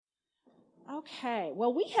Okay,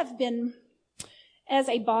 well, we have been, as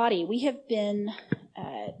a body,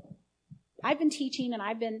 I've been teaching and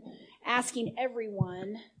I've been asking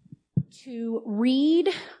everyone to read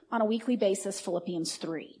on a weekly basis Philippians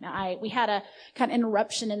 3. Now, we had a kind of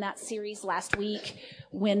interruption in that series last week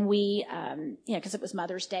when we, because it was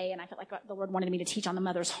Mother's Day, and I felt like the Lord wanted me to teach on the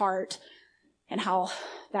mother's heart and how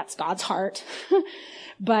that's God's heart.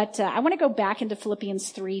 But I want to go back into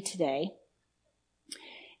Philippians 3 today.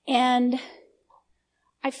 And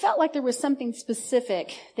I felt like there was something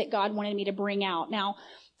specific that God wanted me to bring out. Now,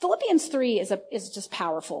 Philippians 3 is just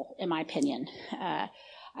powerful, in my opinion.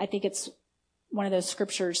 I think it's one of those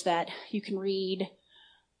scriptures that you can read,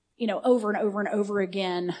 over and over and over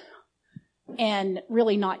again, and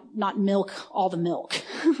really not milk all the milk,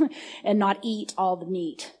 and not eat all the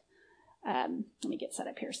meat. Let me get set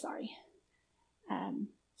up here. Sorry.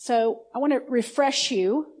 So I want to refresh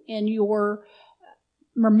you in your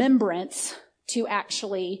remembrance to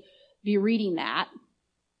actually be reading that.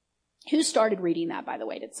 Who started reading that, by the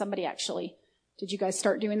way? Did you guys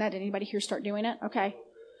start doing that? Did anybody here start doing it? Okay.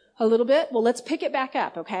 A little bit? Well, let's pick it back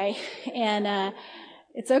up, okay? And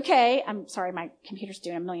it's okay. I'm sorry, my computer's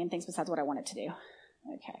doing a million things besides what I want it to do.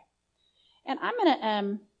 Okay. And I'm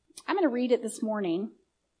gonna read it this morning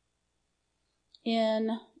in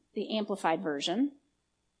the Amplified Version,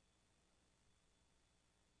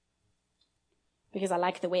 because I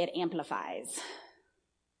like the way it amplifies.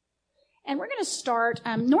 And we're going to start,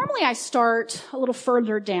 normally I start a little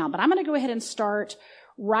further down, but I'm going to go ahead and start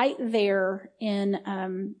right there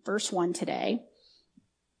in verse 1 today.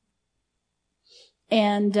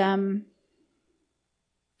 And I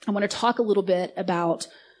want to talk a little bit about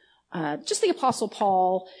just the Apostle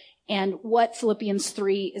Paul and what Philippians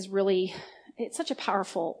 3 is really, it's such a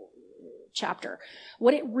powerful chapter.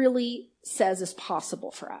 What it really says is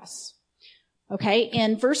possible for us. Okay,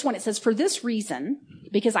 in verse 1 it says, "For this reason,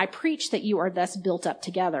 because I preach that you are thus built up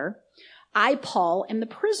together, I, Paul, am the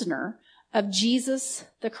prisoner of Jesus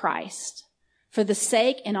the Christ, for the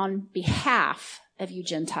sake and on behalf of you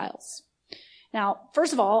Gentiles." Now,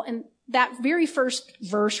 first of all, in that very first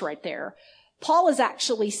verse right there, Paul is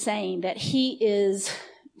actually saying that he's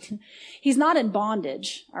not in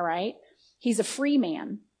bondage, all right? He's a free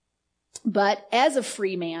man. But as a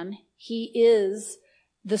free man, he is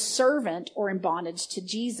the servant or in bondage to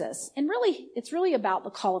Jesus. And really, it's really about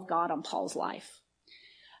the call of God on Paul's life.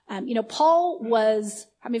 Paul was,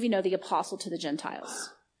 how many of you know, the apostle to the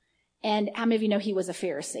Gentiles? And how many of you know he was a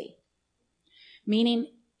Pharisee?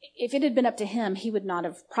 Meaning, if it had been up to him, he would not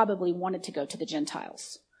have probably wanted to go to the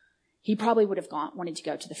Gentiles. He probably would have wanted to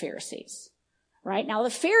go to the Pharisees. Right? Now,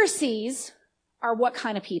 the Pharisees are what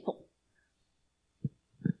kind of people?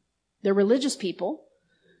 They're religious people.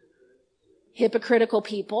 Hypocritical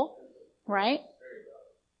people, right?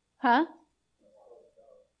 Huh?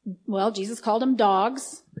 Well, Jesus called them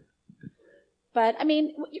dogs. But,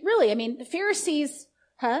 really, the Pharisees,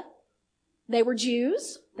 they were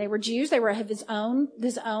Jews. They were of his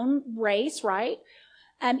own race, right?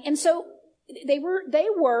 And so they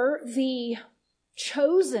were the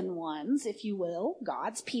chosen ones, if you will,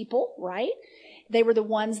 God's people, right? They were the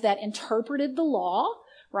ones that interpreted the law,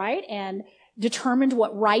 right? And determined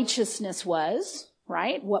what righteousness was,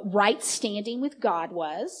 right? What right standing with God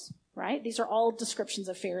was, right? These are all descriptions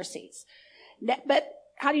of Pharisees. But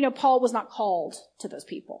how do you know Paul was not called to those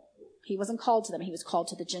people? He wasn't called to them. He was called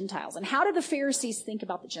to the Gentiles. And how did the Pharisees think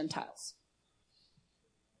about the Gentiles?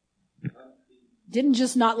 Didn't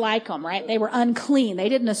just not like them, right? They were unclean. They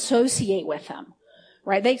didn't associate with them,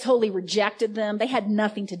 right? They totally rejected them. They had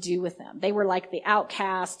nothing to do with them. They were like the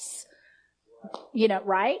outcasts,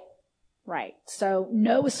 right? Right. So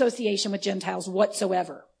no association with Gentiles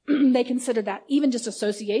whatsoever. They considered that even just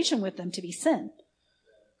association with them to be sin.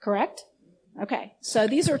 Correct? Okay. So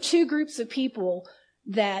these are two groups of people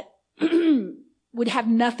that would have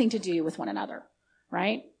nothing to do with one another.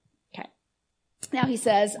 Right? Okay. Now he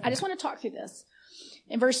says, I just want to talk through this.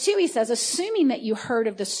 In verse 2 he says, "Assuming that you heard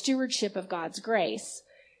of the stewardship of God's grace,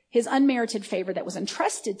 his unmerited favor that was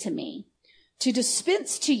entrusted to me, to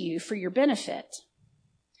dispense to you for your benefit."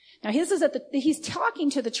 Now, he's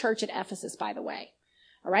talking to the church at Ephesus, by the way.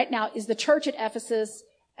 All right. Now, is the church at Ephesus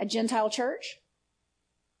a Gentile church?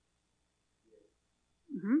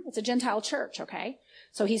 It's a Gentile church. Okay.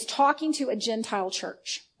 So he's talking to a Gentile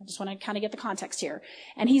church. I just want to kind of get the context here.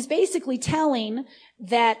 And he's basically telling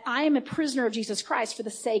that I am a prisoner of Jesus Christ for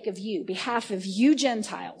the sake of you, behalf of you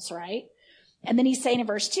Gentiles, right? And then he's saying in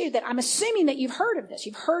verse 2 that I'm assuming that you've heard of this.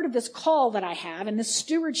 You've heard of this call that I have and this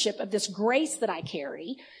stewardship of this grace that I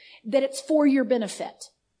carry, that it's for your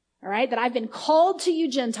benefit. All right? That I've been called to you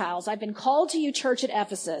Gentiles. I've been called to you church at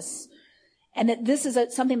Ephesus. And that this is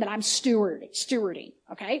something that I'm stewarding,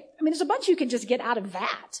 okay? I mean, there's a bunch you can just get out of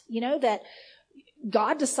that, that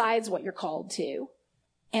God decides what you're called to,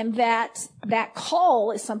 and that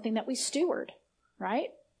call is something that we steward, right?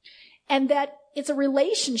 And that it's a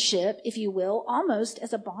relationship, if you will, almost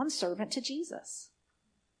as a bondservant to Jesus.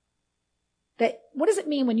 That, what does it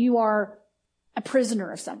mean when you are a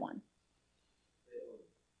prisoner of someone?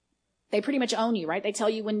 They pretty much own you, right? They tell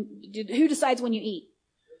you who decides when you eat?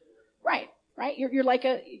 Right.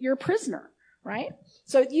 You're a prisoner, right?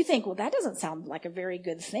 So you think, well, that doesn't sound like a very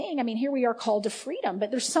good thing. I mean, here we are called to freedom,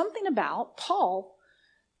 but there's something about Paul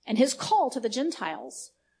and his call to the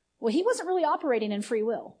Gentiles. Well, he wasn't really operating in free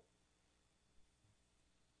will.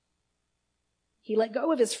 He let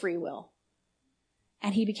go of his free will,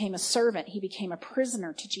 and he became a servant. He became a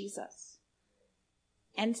prisoner to Jesus,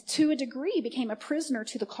 and to a degree became a prisoner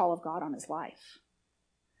to the call of God on his life.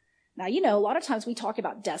 Now, a lot of times we talk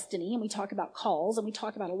about destiny and we talk about calls and we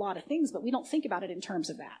talk about a lot of things, but we don't think about it in terms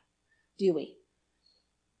of that, do we?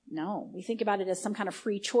 No, we think about it as some kind of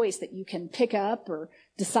free choice that you can pick up or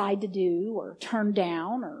decide to do or turn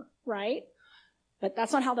down, or right? But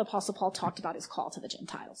that's not how the Apostle Paul talked about his call to the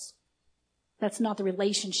Gentiles. That's not the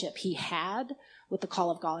relationship he had with the call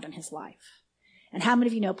of God in his life. And how many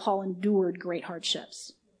of you know Paul endured great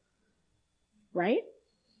hardships? Right?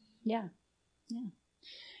 Yeah.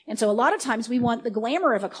 And so a lot of times we want the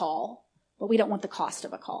glamour of a call, but we don't want the cost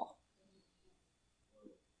of a call.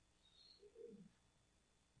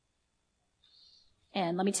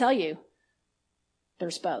 And let me tell you,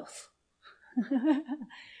 there's both.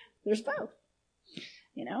 There's both.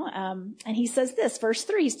 And he says this, verse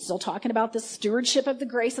 3, he's still talking about the stewardship of the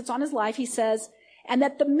grace that's on his life. He says, and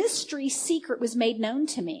that the mystery secret was made known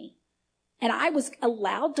to me, and I was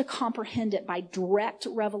allowed to comprehend it by direct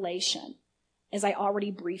revelation, as I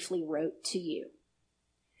already briefly wrote to you.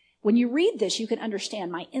 When you read this, you can understand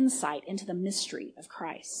my insight into the mystery of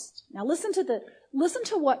Christ. Now listen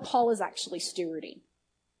to what Paul is actually stewarding,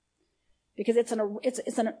 because it's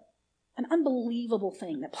an unbelievable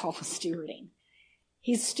thing that Paul is stewarding.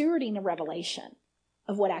 He's stewarding the revelation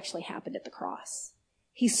of what actually happened at the cross.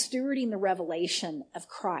 He's stewarding the revelation of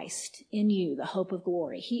Christ in you, the hope of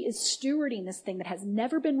glory. He is stewarding this thing that has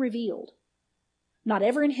never been revealed, not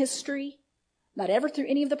ever in history, not ever through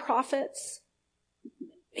any of the prophets.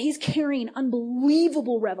 He's carrying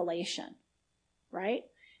unbelievable revelation, right?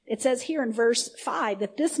 It says here in verse 5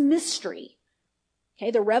 that this mystery,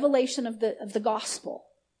 the revelation of the gospel,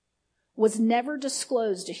 was never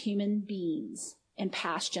disclosed to human beings in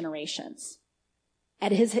past generations,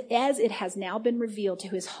 as it has now been revealed to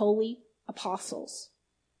his holy apostles,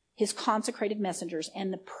 his consecrated messengers,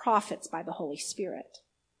 and the prophets by the Holy Spirit.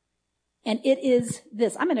 And it is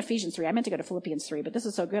this. I'm in Ephesians 3. I meant to go to Philippians 3, but this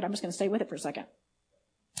is so good, I'm just going to stay with it for a second.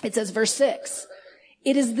 It says, verse 6,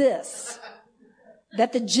 it is this,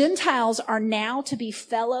 that the Gentiles are now to be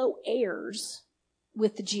fellow heirs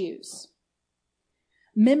with the Jews,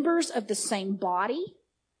 members of the same body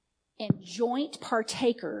and joint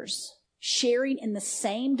partakers, sharing in the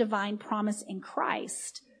same divine promise in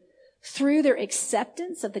Christ through their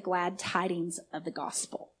acceptance of the glad tidings of the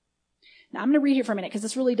gospel. Now, I'm going to read here for a minute because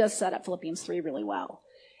this really does set up Philippians 3 really well.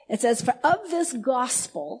 It says, for of this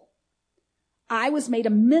gospel, I was made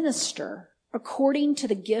a minister according to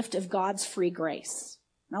the gift of God's free grace.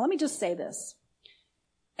 Now, let me just say this.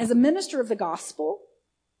 As a minister of the gospel,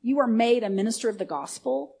 you are made a minister of the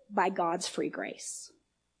gospel by God's free grace.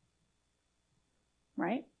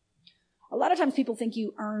 Right? A lot of times people think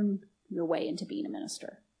you earn your way into being a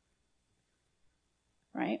minister.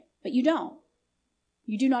 Right? But you don't.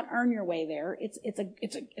 You do not earn your way there. It's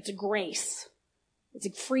a grace. It's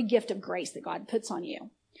a free gift of grace that God puts on you.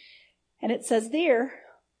 And it says there,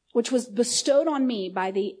 which was bestowed on me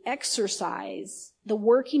by the exercise, the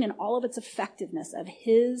working in all of its effectiveness of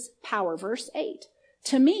his power. Verse 8,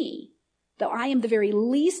 to me, though I am the very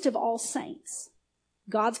least of all saints,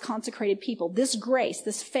 God's consecrated people, this grace,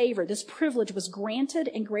 this favor, this privilege was granted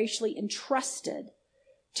and graciously entrusted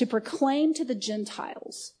to proclaim to the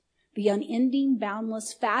Gentiles the unending,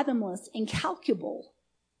 boundless, fathomless, incalculable,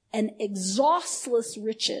 and exhaustless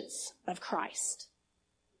riches of Christ,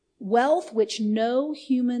 wealth which no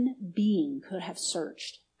human being could have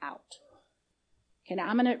searched out. Okay, now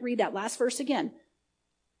I'm going to read that last verse again.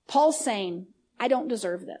 Paul's saying, I don't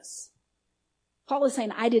deserve this. Paul is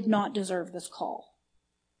saying, I did not deserve this call.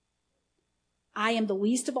 I am the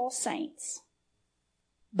least of all saints,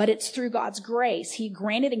 but it's through God's grace. He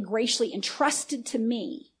granted and graciously entrusted to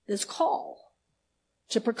me this call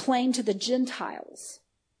to proclaim to the Gentiles,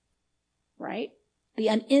 right? The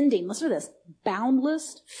unending, listen to this,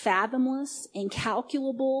 boundless, fathomless,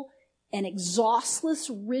 incalculable, and exhaustless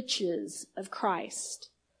riches of Christ,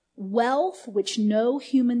 wealth which no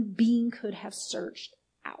human being could have searched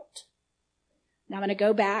out. Now I'm going to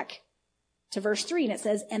go back to verse 3, and it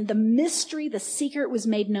says, and the mystery, the secret was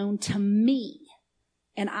made known to me,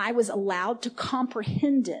 and I was allowed to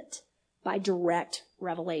comprehend it by direct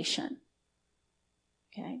revelation.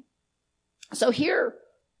 Okay? So here,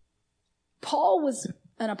 Paul was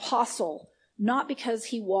an apostle, not because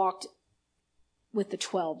he walked with the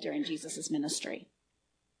 12 during Jesus' ministry.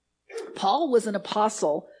 Paul was an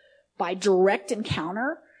apostle by direct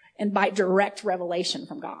encounter and by direct revelation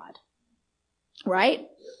from God. Right?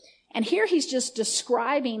 And here he's just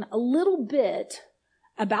describing a little bit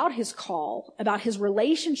about his call, about his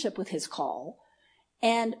relationship with his call,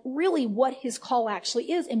 and really what his call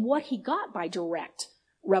actually is and what he got by direct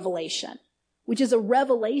revelation, which is a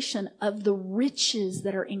revelation of the riches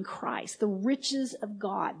that are in Christ, the riches of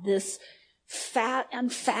God, this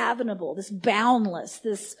unfathomable, this boundless,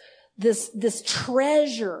 this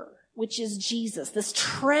treasure, which is Jesus, this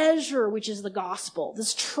treasure, which is the gospel,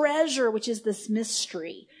 this treasure, which is this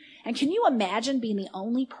mystery. And can you imagine being the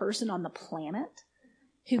only person on the planet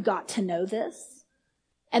who got to know this?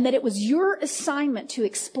 And that it was your assignment to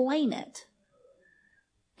explain it.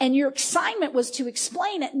 And your assignment was to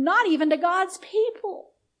explain it not even to God's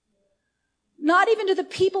people. Not even to the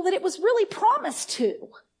people that it was really promised to.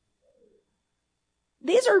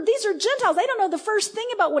 These are Gentiles. They don't know the first thing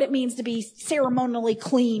about what it means to be ceremonially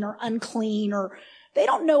clean or unclean, or they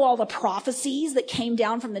don't know all the prophecies that came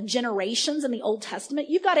down from the generations in the Old Testament.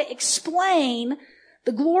 You've got to explain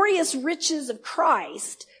the glorious riches of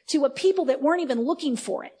Christ to a people that weren't even looking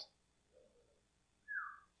for it.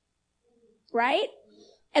 Right?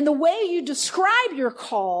 And the way you describe your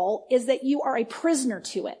call is that you are a prisoner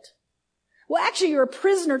to it. Well, actually, you're a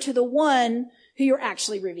prisoner to the one who you're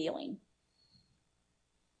actually revealing.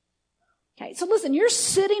 Okay, so listen, you're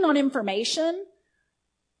sitting on information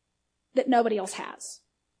that nobody else has.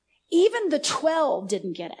 Even the 12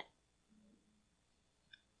 didn't get it.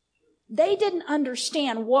 They didn't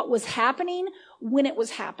understand what was happening when it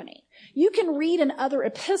was happening. You can read in other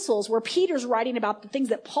epistles where Peter's writing about the things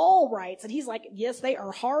that Paul writes, and he's like, yes, they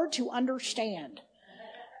are hard to understand.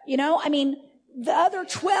 You know, I mean, the other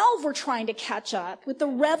 12 were trying to catch up with the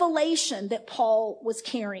revelation that Paul was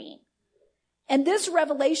carrying. And this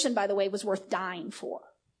revelation, by the way, was worth dying for.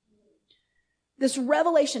 This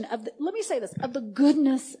revelation of let me say this, of the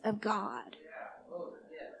goodness of God.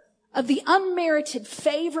 Of the unmerited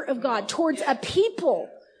favor of God towards a people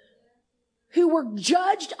who were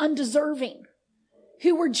judged undeserving,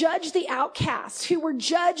 who were judged the outcasts, who were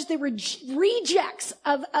judged the rejects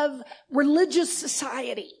of religious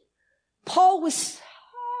society. Paul was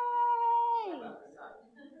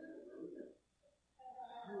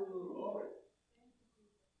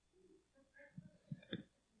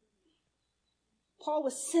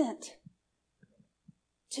sent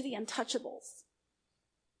to the untouchables.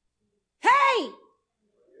 Hey!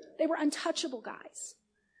 They were untouchable guys.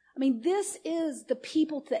 I mean, this is the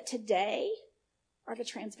people that today are the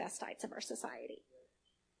transvestites of our society.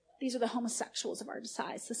 These are the homosexuals of our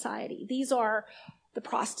society. These are the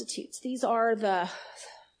prostitutes. These are the,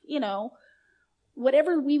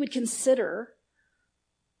 whatever we would consider,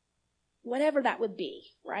 whatever that would be,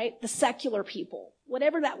 right? The secular people,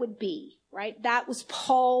 whatever that would be, right? That was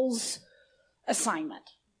Paul's assignment,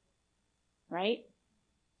 right?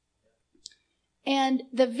 And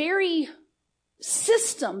the very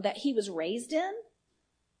system that he was raised in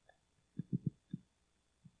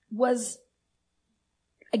was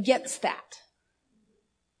against that.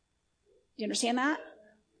 Do you understand that?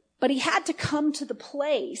 But he had to come to the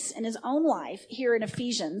place in his own life here in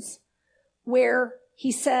Ephesians where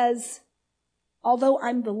he says, although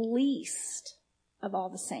I'm the least of all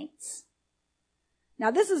the saints. Now,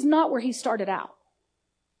 this is not where he started out.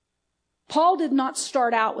 Paul did not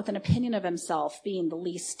start out with an opinion of himself being the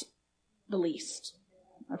least.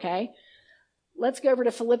 Okay? Let's go over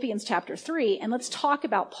to Philippians chapter 3 and let's talk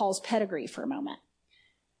about Paul's pedigree for a moment.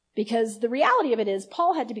 Because the reality of it is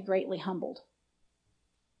Paul had to be greatly humbled.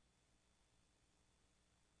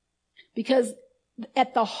 Because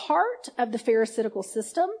at the heart of the Pharisaical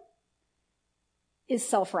system is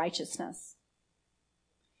self-righteousness.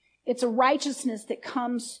 It's a righteousness that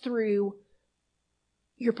comes through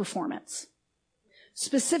your performance.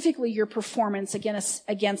 Specifically, your performance against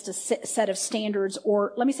a set of standards,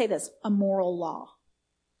 or let me say this, a moral law.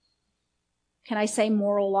 Can I say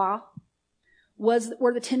moral law?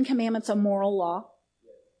 Were the 10 Commandments a moral law?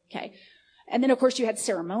 Okay. And then, of course, you had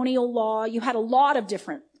ceremonial law. You had a lot of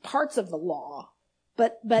different parts of the law.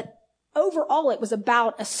 But overall, it was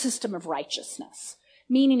about a system of righteousness.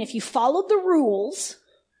 meaning if you followed the rules,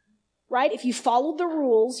 right? If you followed the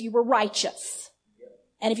rules, you were righteous.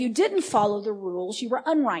 And if you didn't follow the rules, you were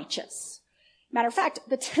unrighteous. Matter of fact,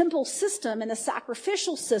 the temple system and the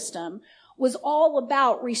sacrificial system was all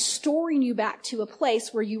about restoring you back to a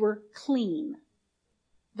place where you were clean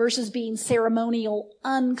versus being ceremonial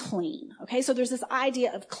unclean. Okay, so there's this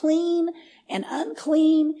idea of clean and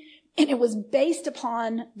unclean, and it was based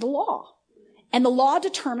upon the law. And the law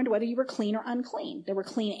determined whether you were clean or unclean. There were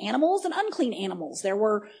clean animals and unclean animals. There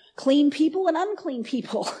were clean people and unclean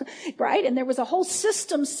people, right? And there was a whole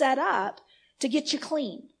system set up to get you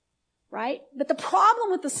clean, right? But the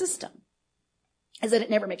problem with the system is that it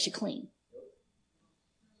never makes you clean.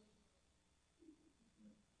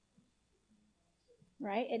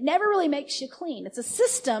 Right? It never really makes you clean. It's a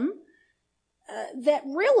system that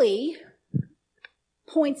really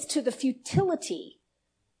points to the futility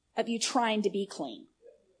of you trying to be clean.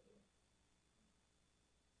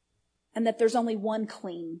 And that there's only one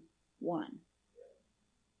clean one.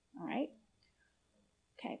 All right?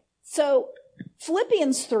 Okay. So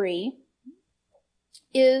Philippians 3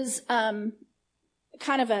 is it's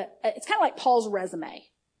kind of like Paul's resume.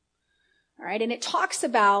 All right? And it talks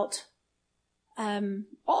about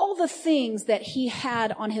all the things that he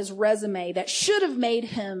had on his resume that should have made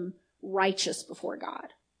him righteous before God.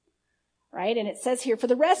 Right? And it says here, for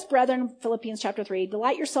the rest, brethren, Philippians chapter 3,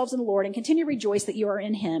 delight yourselves in the Lord and continue to rejoice that you are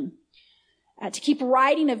in him. To keep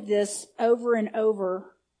writing of this over and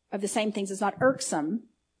over of the same things is not irksome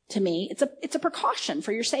to me. It's a precaution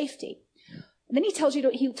for your safety. And then he tells you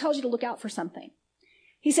to look out for something.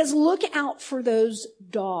 He says, look out for those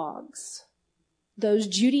dogs, those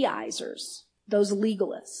Judaizers, those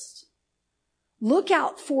legalists. Look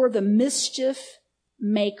out for the mischief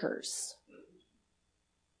makers.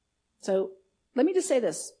 So let me just say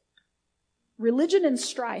this. Religion and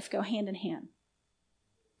strife go hand in hand.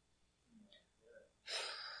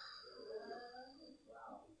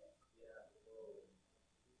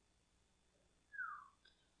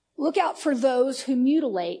 Look out for those who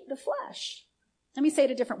mutilate the flesh. Let me say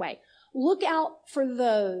it a different way. Look out for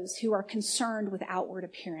those who are concerned with outward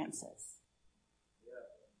appearances.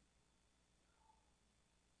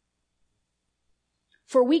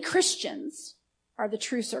 For we Christians are the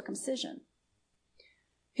true circumcision,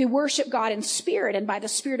 who worship God in spirit and by the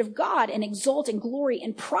Spirit of God and exult in glory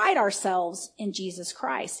and pride ourselves in Jesus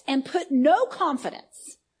Christ and put no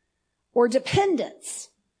confidence or dependence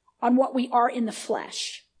on what we are in the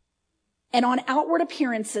flesh and on outward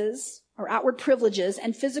appearances or outward privileges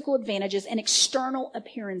and physical advantages and external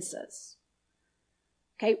appearances.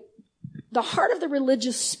 Okay. The heart of the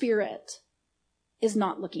religious spirit is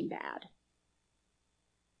not looking bad.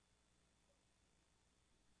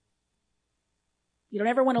 You don't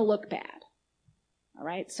ever want to look bad. All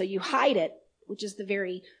right? So you hide it, which is the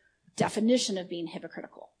very definition of being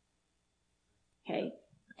hypocritical. Okay?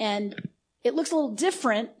 And it looks a little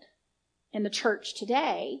different in the church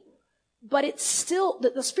today, but it's still,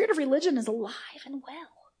 the spirit of religion is alive and well.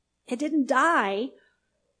 It didn't die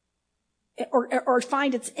or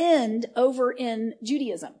find its end over in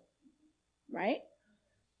Judaism. Right?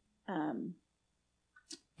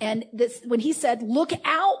 And this, when he said, look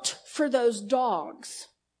out for those dogs.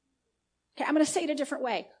 Okay, I'm going to say it a different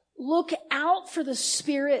way. Look out for the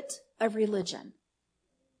spirit of religion.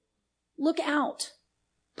 Look out.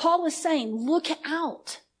 Paul is saying, look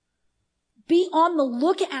out. Be on the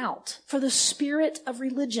lookout for the spirit of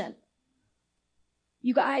religion.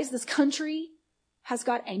 You guys, this country has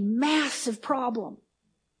got a massive problem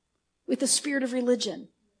with the spirit of religion.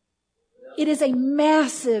 It is a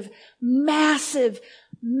massive, massive,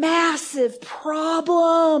 massive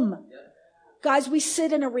problem. Guys, we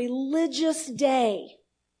sit in a religious day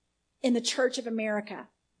in the Church of America.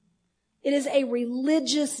 It is a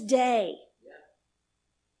religious day.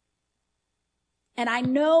 And I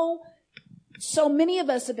know so many of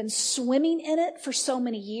us have been swimming in it for so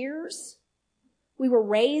many years. We were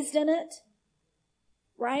raised in it,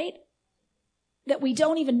 right? That we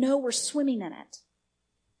don't even know we're swimming in it,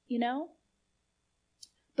 you know?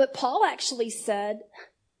 But Paul actually said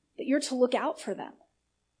that you're to look out for them,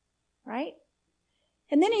 right?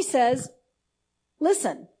 And then he says,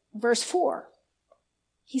 listen, verse 4,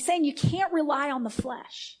 he's saying you can't rely on the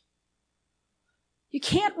flesh. You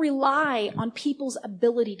can't rely on people's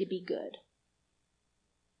ability to be good.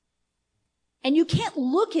 And you can't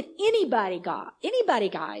look at anybody,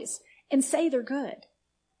 guys, and say they're good.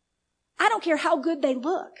 I don't care how good they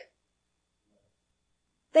look.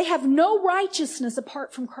 They have no righteousness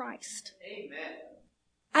apart from Christ. Amen.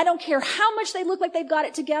 I don't care how much they look like they've got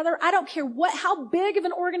it together. I don't care how big of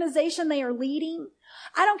an organization they are leading.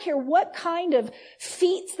 I don't care what kind of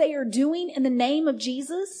feats they are doing in the name of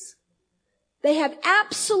Jesus. They have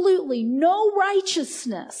absolutely no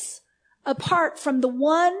righteousness apart from the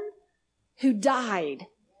one who died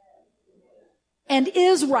and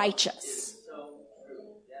is righteous.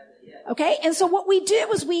 Okay? And so what we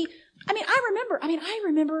do is I remember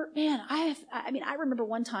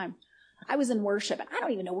one time I was in worship, and I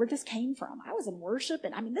don't even know where this came from. I was in worship,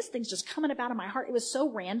 and this thing's just coming up out of my heart. It was so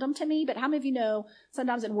random to me, but how many of you know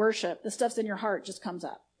sometimes in worship, the stuff's in your heart just comes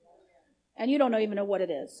up? And you don't even know what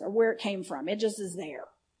it is or where it came from. It just is there.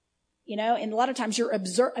 And a lot of times you're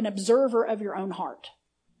an observer of your own heart.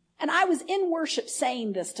 And I was in worship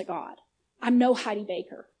saying this to God. I'm no Heidi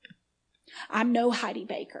Baker. I'm no Heidi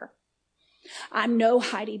Baker. I'm no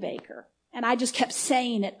Heidi Baker. And I just kept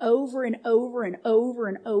saying it over and over and over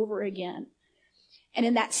and over again. And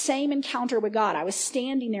in that same encounter with God, I was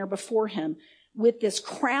standing there before him with this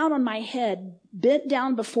crown on my head, bent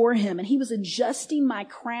down before him, and he was adjusting my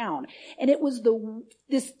crown. And it was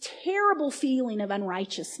this terrible feeling of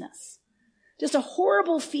unrighteousness. Just a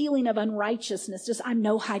horrible feeling of unrighteousness. Just, I'm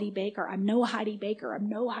no Heidi Baker. I'm no Heidi Baker. I'm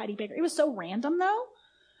no Heidi Baker. It was so random, though.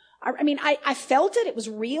 I felt it. It was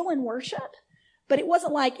real in worship. But it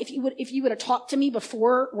wasn't like if you would have talked to me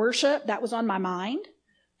before worship, that was on my mind.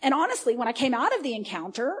 And honestly, when I came out of the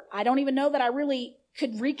encounter, I don't even know that I really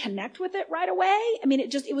could reconnect with it right away.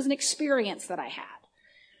 It was an experience that I had.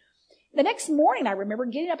 The next morning, I remember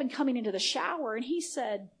getting up and coming into the shower, and he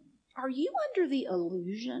said, "Are you under the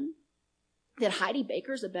illusion that Heidi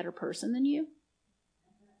Baker's a better person than you?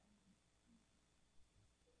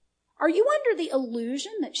 Are you under the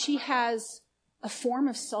illusion that she has a form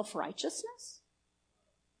of self-righteousness?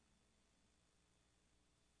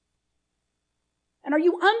 And are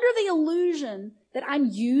you under the illusion that I'm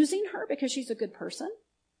using her because she's a good person?"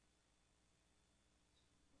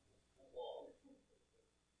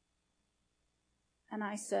 And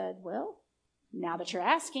I said, "Well, now that you're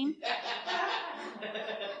asking,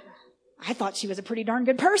 I thought she was a pretty darn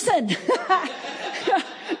good person."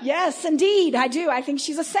 Yes, indeed, I do. I think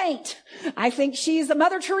she's a saint. I think she's the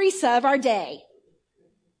Mother Teresa of our day.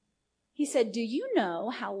 He said, "Do you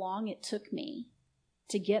know how long it took me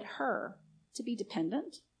to get her to be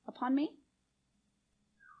dependent upon me?"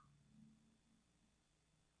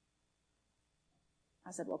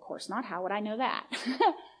 I said, "Well, of course not. How would I know that?"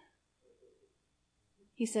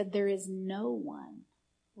 He said, "There is no one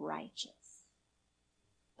righteous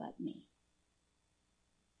but me."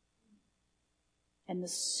 And the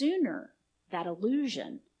sooner that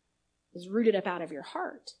illusion is rooted up out of your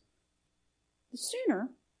heart, the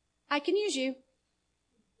sooner I can use you.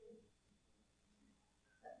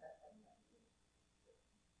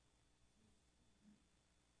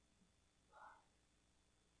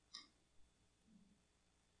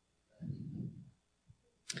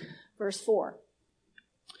 Verse 4.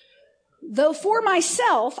 "Though for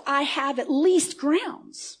myself I have at least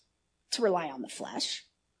grounds to rely on the flesh,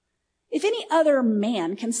 if any other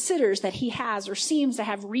man considers that he has or seems to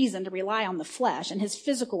have reason to rely on the flesh and his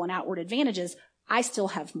physical and outward advantages, I still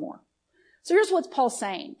have more." So here's what Paul's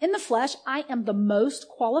saying. In the flesh, I am the most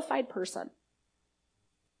qualified person.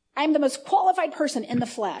 I am the most qualified person in the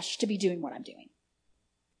flesh to be doing what I'm doing.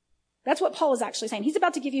 That's what Paul is actually saying. He's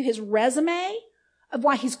about to give you his resume of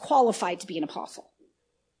why he's qualified to be an apostle.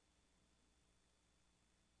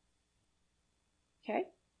 Okay?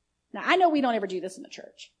 Now, I know we don't ever do this in the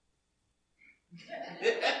church.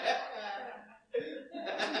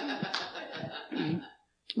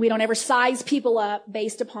 We don't ever size people up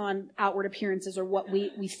based upon outward appearances or what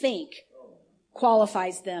we think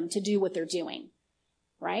qualifies them to do what they're doing.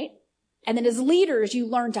 Right? And then as leaders, you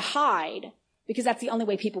learn to hide because that's the only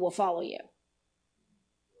way people will follow you.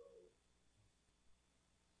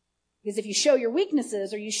 Because if you show your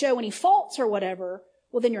weaknesses or you show any faults or whatever,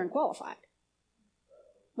 well, then you're unqualified.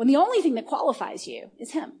 When the only thing that qualifies you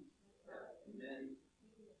is him.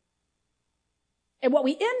 And what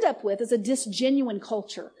we end up with is a disgenuine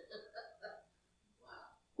culture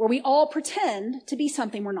where we all pretend to be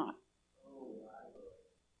something we're not.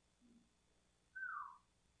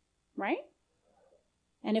 Right?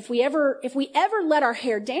 And if we ever let our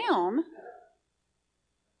hair down,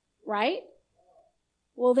 right?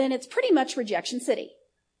 Well, then it's pretty much rejection city.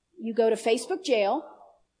 You go to Facebook jail.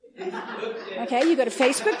 Okay, you go to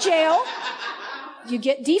Facebook jail. You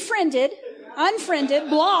get defriended, unfriended,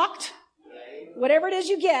 blocked, whatever it is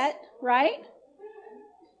you get, right?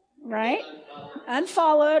 Right?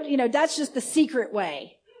 Unfollowed, that's just the secret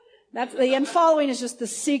way. That's the unfollowing is just the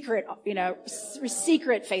secret,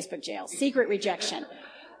 secret Facebook jail, secret rejection.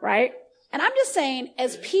 right? And I'm just saying,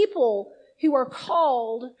 as people who are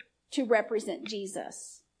called to represent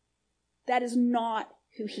Jesus, that is not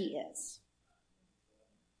who he is.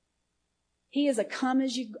 He is a come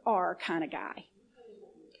as you are kind of guy.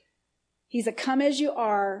 He's a come as you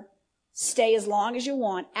are, stay as long as you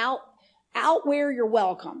want, out where you're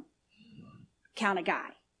welcome kind of guy,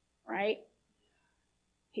 right?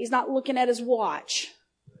 He's not looking at his watch,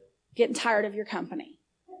 getting tired of your company,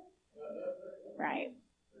 right?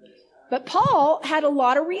 But Paul had a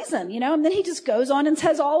lot of reason, and then he just goes on and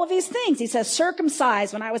says all of these things. He says,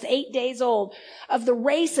 circumcised when I was 8 days old, of the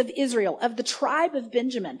race of Israel, of the tribe of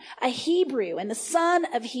Benjamin, a Hebrew and the son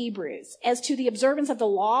of Hebrews. As to the observance of the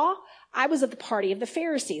law, I was at the party of the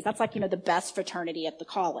Pharisees. That's like, the best fraternity at the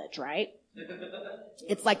college, right?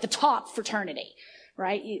 It's like the top fraternity,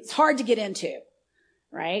 right? It's hard to get into,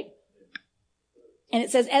 right? And it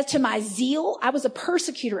says, as to my zeal, I was a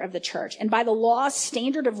persecutor of the church. And by the law's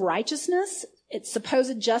standard of righteousness, its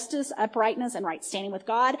supposed justice, uprightness, and right standing with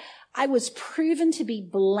God, I was proven to be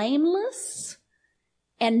blameless,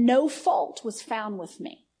 and no fault was found with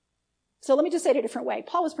me. So let me just say it a different way.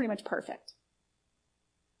 Paul was pretty much perfect.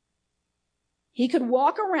 He could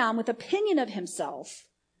walk around with opinion of himself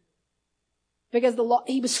because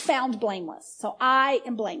he was found blameless. So I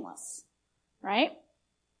am blameless, right?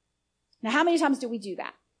 Now, how many times do we do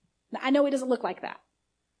that? Now, I know it doesn't look like that,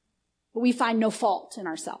 but we find no fault in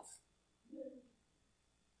ourselves.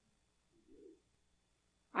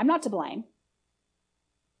 I'm not to blame.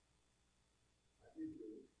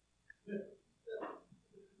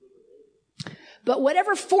 But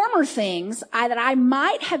whatever former things that I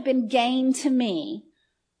might have been gain to me,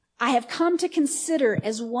 I have come to consider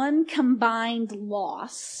as one combined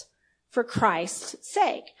loss for Christ's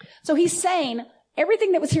sake. So he's saying,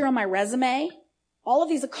 everything that was here on my resume, all of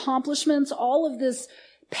these accomplishments, all of this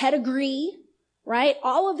pedigree, right?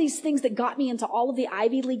 All of these things that got me into all of the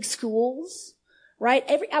Ivy League schools, right?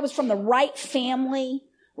 I was from the right family,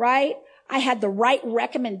 right? I had the right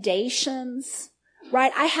recommendations,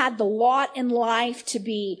 right? I had the lot in life to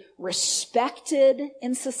be respected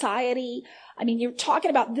in society. I mean, you're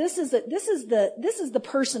talking about this is the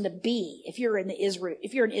person to be if you're an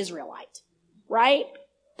Israelite, right?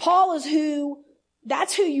 Paul is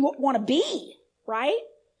that's who you want to be, right?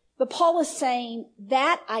 But Paul is saying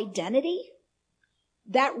that identity,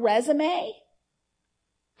 that resume,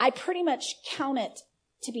 I pretty much count it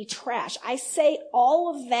to be trash. I say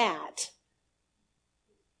all of that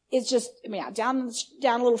is just, down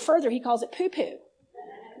a little further, he calls it poo-poo,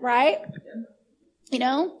 right?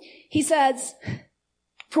 He says,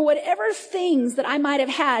 for whatever things that I might have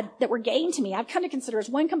had that were gained to me, I've come to consider as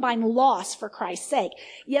one combined loss for Christ's sake.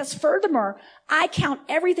 Yes, furthermore, I count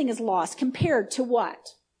everything as loss compared to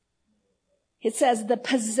what? It says the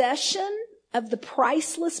possession of the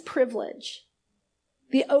priceless privilege,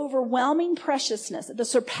 the overwhelming preciousness, the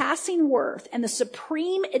surpassing worth, and the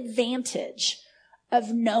supreme advantage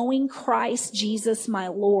of knowing Christ Jesus my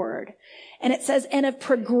Lord. And it says, and of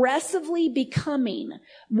progressively becoming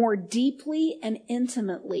more deeply and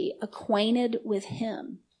intimately acquainted with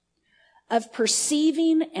him, of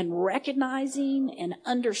perceiving and recognizing and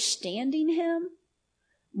understanding him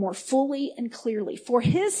more fully and clearly. For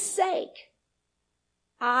his sake,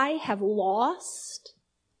 I have lost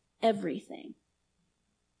everything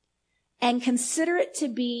and consider it to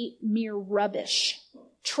be mere rubbish,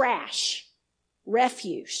 trash,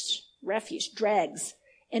 refuse, dregs,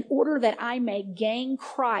 in order that I may gain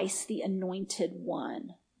Christ, the anointed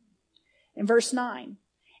one. In verse 9,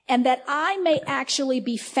 and that I may actually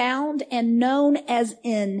be found and known as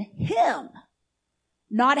in him,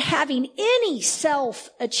 not having any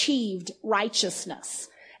self-achieved righteousness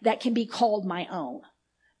that can be called my own,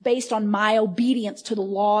 based on my obedience to the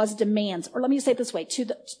law's demands. Or let me say it this way,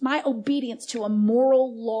 my obedience to a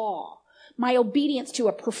moral law, my obedience to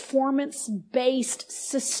a performance-based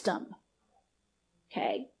system.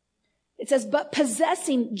 Okay? It says, but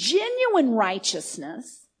possessing genuine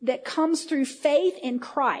righteousness that comes through faith in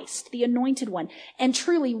Christ, the anointed one, and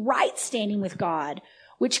truly right standing with God,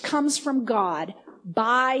 which comes from God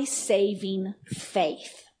by saving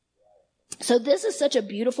faith. So this is such a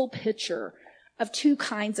beautiful picture of two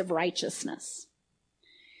kinds of righteousness.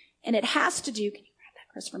 And it has to do, can you grab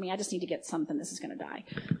that, Chris, for me? I just need to get something. This is going to die.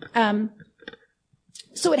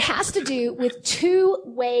 So it has to do with two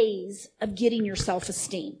ways of getting your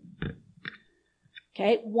self-esteem.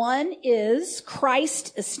 Okay, one is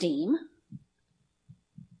Christ esteem,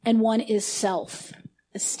 and one is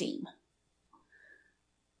self-esteem.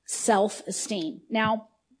 Self-esteem. Now,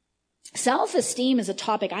 self-esteem is a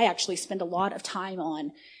topic I actually spend a lot of time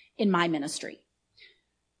on in my ministry.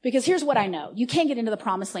 Because here's what I know. You can't get into the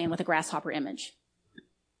promised land with a grasshopper image.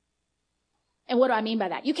 And what do I mean by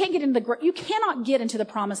that? You cannot get into the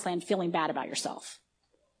promised land feeling bad about yourself.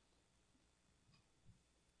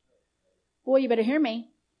 Boy, you better hear me.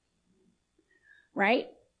 Right?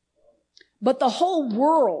 But the whole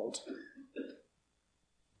world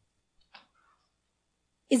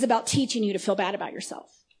is about teaching you to feel bad about yourself.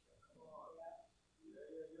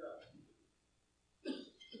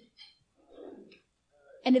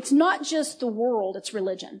 And it's not just the world, it's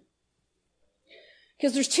religion.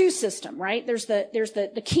 Because there's two systems, right? There's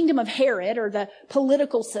the kingdom of Herod, or the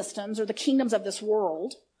political systems, or the kingdoms of this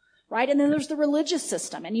world, right? And then there's the religious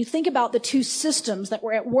system. And you think about the two systems that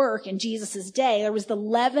were at work in Jesus' day. There was the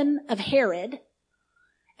leaven of Herod,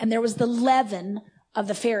 and there was the leaven of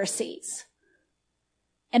the Pharisees.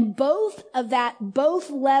 And both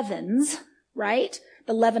leavens, right?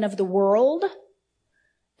 The leaven of the world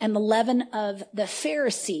and the leaven of the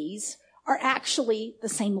Pharisees are actually the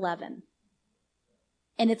same leaven.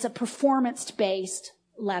 And it's a performance-based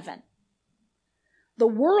leaven. The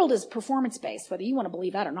world is performance-based, whether you want to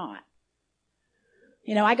believe that or not.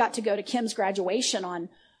 You know, I got to go to Kim's graduation on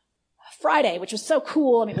Friday, which was so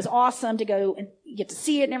cool. I mean, it was awesome to go and get to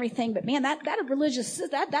see it and everything. But man, that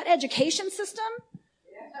education system,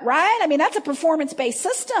 right? I mean, that's a performance-based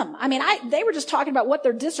system. I mean, they were just talking about what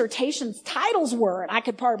their dissertation's titles were, and I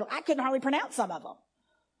couldn't hardly pronounce some of them.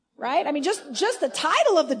 Right? I mean, just the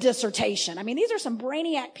title of the dissertation. I mean, these are some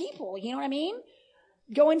brainiac people, you know what I mean?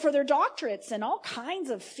 Going for their doctorates in all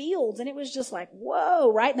kinds of fields. And it was just like,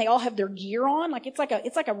 whoa, right? And they all have their gear on. Like, it's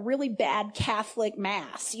like a really bad Catholic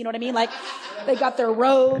mass. You know what I mean? Like, they got their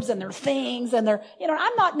robes and their things and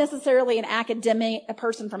I'm not necessarily a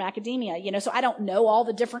person from academia, so I don't know all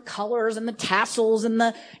the different colors and the tassels and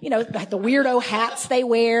the weirdo hats they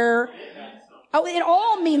wear. Oh, it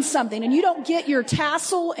all means something. And you don't get your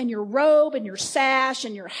tassel and your robe and your sash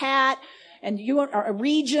and your hat, and you are a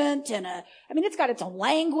regent it's got its own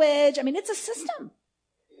language. I mean, it's a system.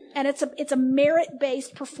 And it's a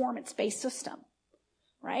merit-based, performance-based system.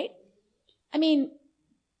 Right? I mean,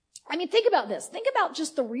 think about this. Think about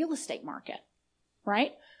just the real estate market.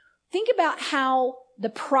 Right? Think about how the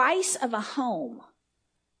price of a home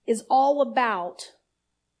is all about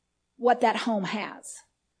what that home has.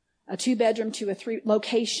 A 2-bedroom to a 3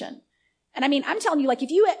 location. And I mean, I'm telling you, like, if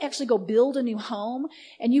you actually go build a new home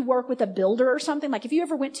and you work with a builder or something, like if you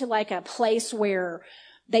ever went to like a place where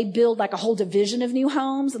they build like a whole division of new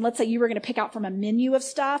homes, and let's say you were going to pick out from a menu of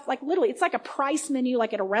stuff, like literally it's like a price menu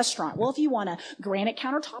like at a restaurant. Well, if you want a granite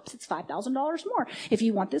countertops, it's $5,000 more. If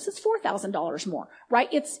you want this, it's $4,000 more, right?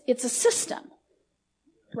 It's a system,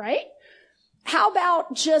 right? How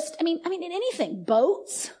about just, in anything,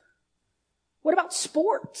 boats? What about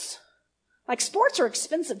sports? Like, sports are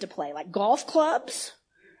expensive to play, like golf clubs.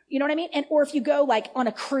 You know what I mean? Or if you go like on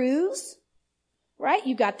a cruise, right?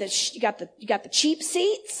 You got the cheap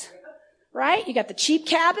seats, right? You got the cheap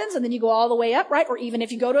cabins, and then you go all the way up, right? Or even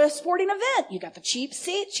if you go to a sporting event, you got the cheap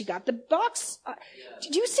seats, you got the box.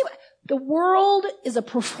 Do you see the world is a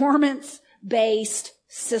performance-based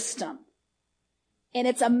system, and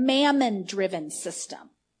it's a mammon-driven system.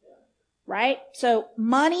 Right? So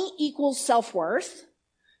money equals self-worth.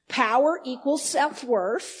 Power equals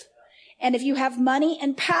self-worth. And if you have money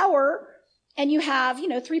and power, and you have,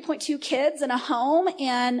 3.2 kids and a home,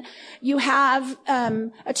 and you have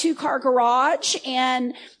a 2-car garage,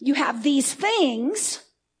 and you have these things,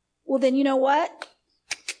 well, then you know what?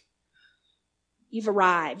 You've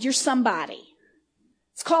arrived. You're somebody.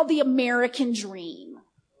 It's called the American dream.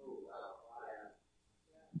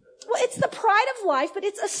 Well, it's the pride of life, but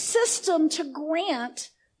it's a system to grant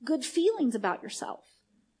good feelings about yourself.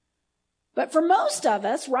 But for most of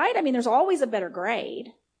us, right? There's always a better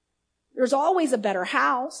grade. There's always a better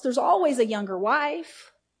house. There's always a younger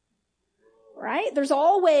wife, right? There's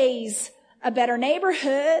always a better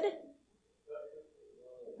neighborhood.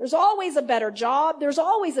 There's always a better job. There's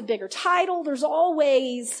always a bigger title. There's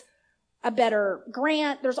always a better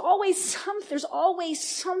grant. There's always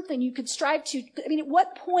something you could strive to. At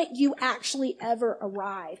what point do you actually ever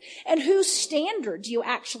arrive? And whose standard do you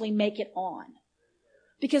actually make it on?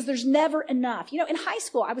 Because there's never enough. In high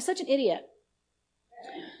school, I was such an idiot.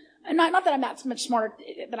 And not that I'm that much smarter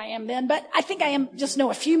than I am then, but I think I am, just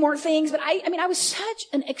know a few more things. But I was such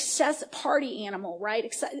an excessive party animal, right?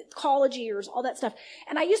 College years, all that stuff.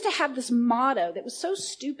 And I used to have this motto that was so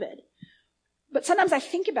stupid. But sometimes I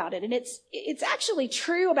think about it, and it's actually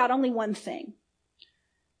true about only one thing.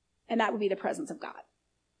 And that would be the presence of God.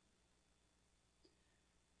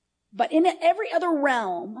 But in every other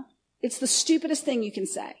realm, it's the stupidest thing you can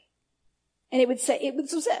say. And it was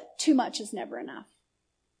it. Too much is never enough.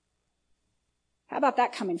 How about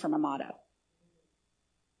that coming from a motto?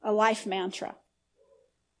 A life mantra.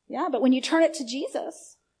 Yeah, but when you turn it to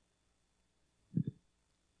Jesus,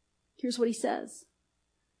 here's what he says.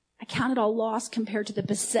 I count it all loss compared to the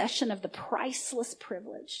possession of the priceless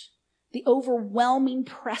privilege, the overwhelming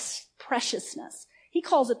preciousness. He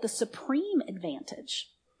calls it the supreme advantage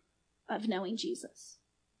of knowing Jesus.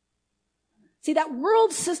 See, that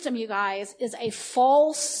world system, you guys, is a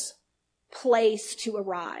false place to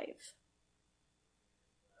arrive.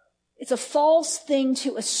 It's a false thing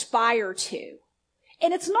to aspire to.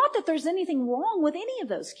 And it's not that there's anything wrong with any of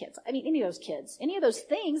those kids. I mean, any of those kids, any of those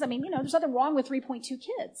things. I mean, there's nothing wrong with 3.2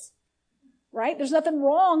 kids, right? There's nothing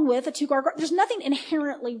wrong with a 2-car garage. There's nothing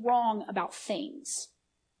inherently wrong about things.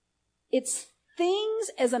 It's things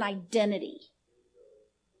as an identity,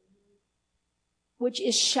 which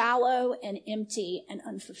is shallow and empty and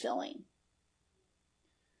unfulfilling.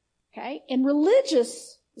 Okay? In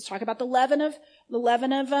religious, let's talk about the leaven of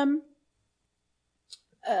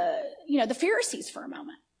the Pharisees for a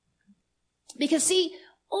moment. Because see,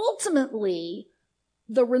 ultimately,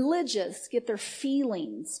 the religious get their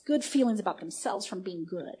good feelings about themselves from being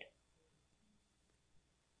good.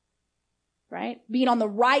 Right? Being on the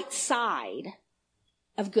right side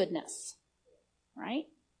of goodness. Right?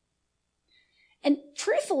 And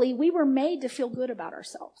truthfully, we were made to feel good about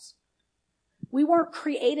ourselves. We weren't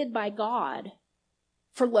created by God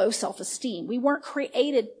for low self-esteem. We weren't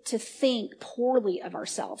created to think poorly of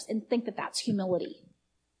ourselves and think that that's humility.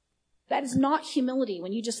 That is not humility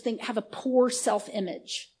when you just have a poor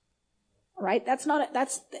self-image. All right?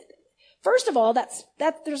 First of all,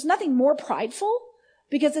 there's nothing more prideful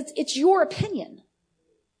because it's your opinion.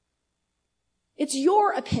 It's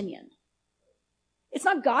your opinion. It's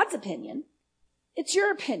not God's opinion. It's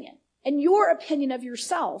your opinion. And your opinion of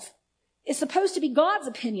yourself is supposed to be God's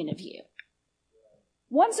opinion of you.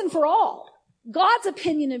 Once and for all, God's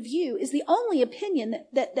opinion of you is the only opinion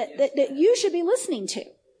that you should be listening to.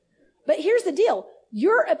 But here's the deal.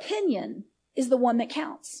 Your opinion is the one that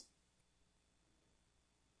counts.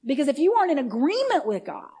 Because if you aren't in agreement with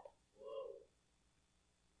God,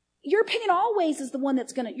 your opinion always is the one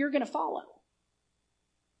you're going to follow.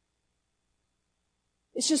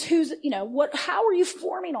 It's just how are you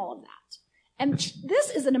forming all of that? And this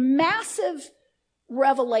is a massive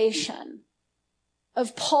revelation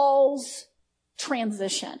of Paul's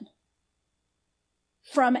transition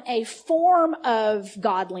from a form of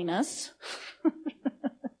godliness,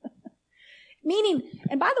 meaning,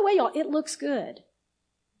 and by the way, y'all, it looks good.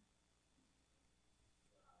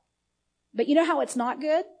 But you know how it's not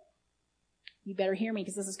good? You better hear me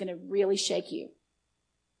because this is going to really shake you.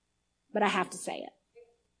 But I have to say it.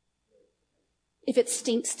 If it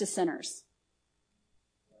stinks to sinners.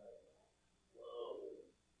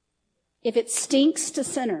 If it stinks to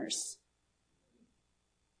sinners,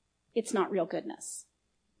 it's not real goodness.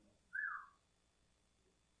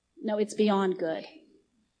 No, it's beyond good.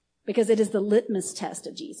 Because it is the litmus test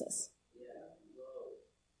of Jesus.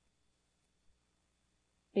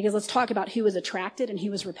 Because let's talk about who is attracted and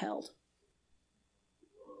who is repelled.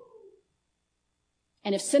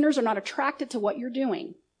 And if sinners are not attracted to what you're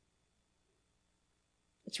doing,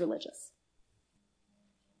 it's religious.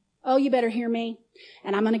 Oh, you better hear me.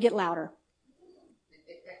 And I'm going to get louder.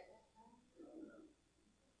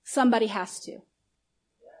 Somebody has to.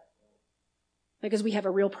 Because we have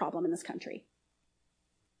a real problem in this country.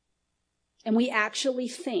 And we actually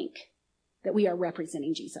think that we are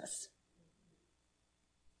representing Jesus.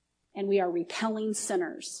 And we are repelling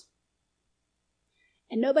sinners.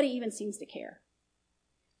 And nobody even seems to care.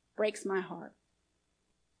 Breaks my heart.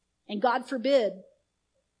 And God forbid,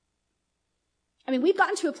 we've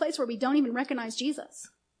gotten to a place where we don't even recognize Jesus.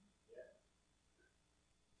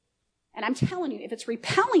 And I'm telling you, if it's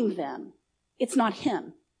repelling them, it's not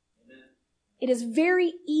him. Amen. It is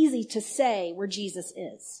very easy to say where Jesus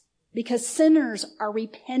is because sinners are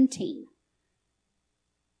repenting.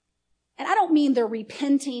 And I don't mean they're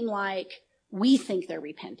repenting like we think they're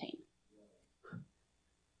repenting.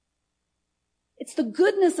 It's the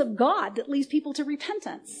goodness of God that leads people to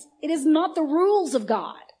repentance. It is not the rules of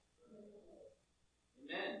God.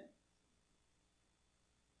 Amen.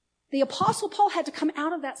 The Apostle Paul had to come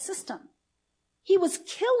out of that system. He was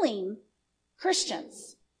killing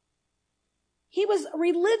Christians. He was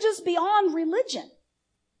religious beyond religion.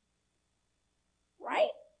 Right?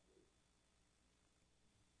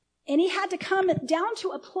 And he had to come down to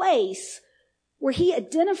a place where he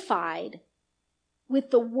identified with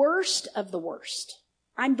the worst of the worst.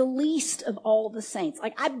 I'm the least of all the saints.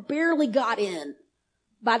 I barely got in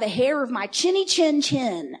by the hair of my chinny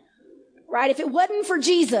chin. Right? If it wasn't for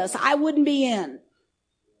Jesus, I wouldn't be in.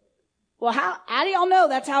 Well, how do y'all know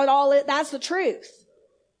that's how it all is? That's the truth.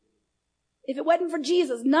 If it wasn't for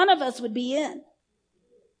Jesus, none of us would be in.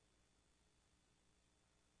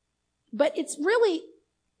 But it's really,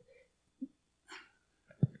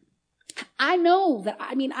 I know that,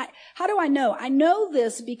 how do I know? I know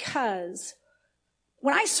this because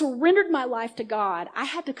when I surrendered my life to God, I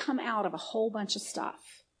had to come out of a whole bunch of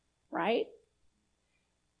stuff, right?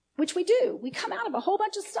 Which we do. We come out of a whole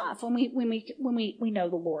bunch of stuff when we know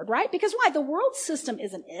the Lord, right? Because why? The world system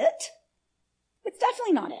isn't it. It's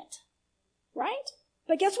definitely not it, right?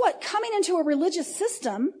 But guess what? Coming into a religious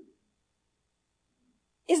system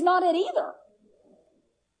is not it either.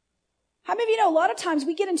 How many of you know a lot of times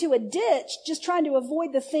we get into a ditch just trying to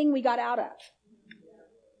avoid the thing we got out of?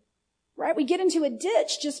 Right? We get into a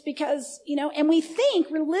ditch just because, and we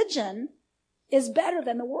think religion is better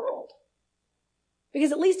than the world.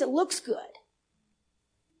 Because at least it looks good.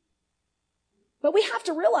 But we have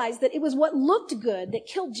to realize that it was what looked good that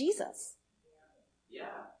killed Jesus. Yeah.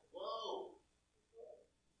 Whoa.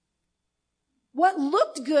 What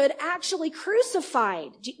looked good actually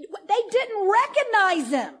crucified. They didn't recognize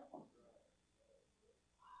him.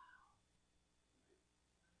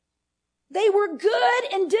 They were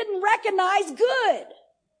good and didn't recognize good.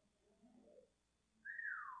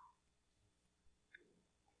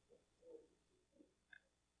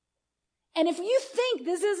 And if you think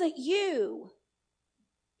this isn't you,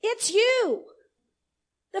 it's you.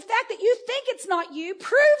 The fact that you think it's not you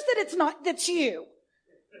proves that that's you.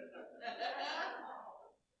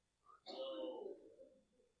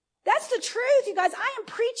 That's the truth, you guys. I am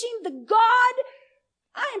preaching the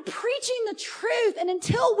truth. And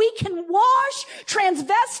until we can wash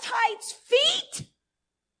transvestites' feet,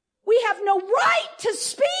 we have no right to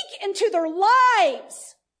speak into their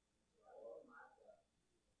lives.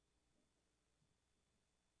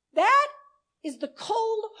 That is the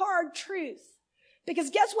cold, hard truth. Because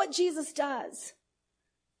guess what Jesus does?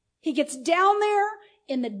 He gets down there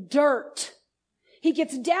in the dirt. He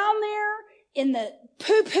gets down there in the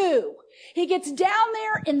poo-poo. He gets down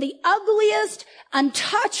there in the ugliest,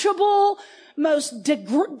 untouchable, most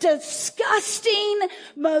disgusting,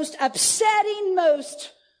 most upsetting,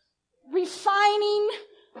 most refining,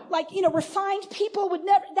 refined people would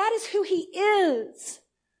never, that is who he is.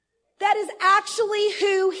 That is actually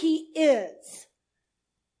who he is.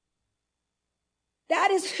 That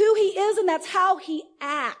is who he is, and that's how he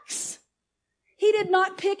acts. He did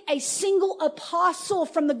not pick a single apostle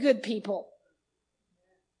from the good people.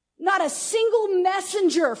 Not a single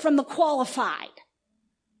messenger from the qualified.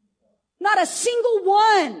 Not a single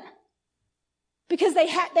one. Because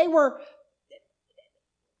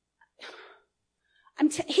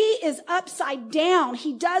he is upside down.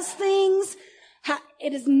 He does things.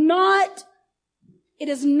 It is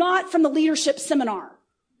not from the leadership seminar.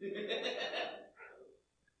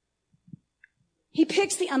 He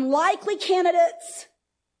picks the unlikely candidates.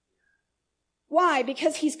 Why?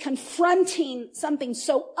 Because he's confronting something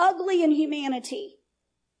so ugly in humanity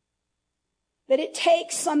that it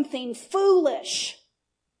takes something foolish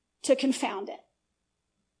to confound it.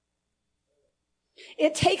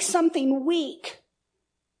 It takes something weak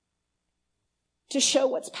to show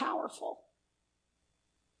what's powerful.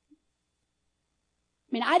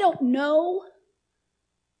 I don't know.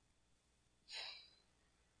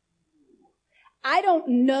 I don't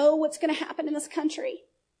know what's going to happen in this country.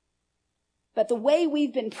 But the way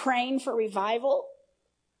we've been praying for revival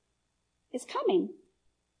is coming.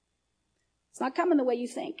 It's not coming the way you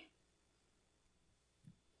think.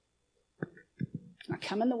 It's not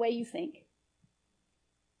coming the way you think.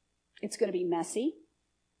 It's going to be messy.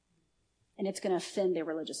 And it's going to offend their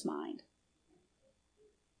religious mind.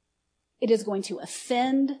 It is going to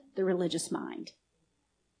offend the religious mind.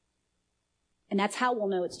 And that's how we'll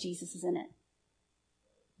know it's Jesus is in it.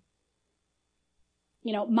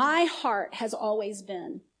 My heart has always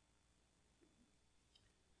been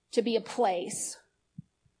to be a place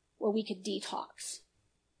where we could detox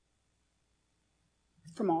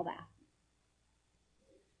from all that.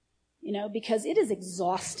 Because it is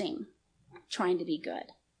exhausting trying to be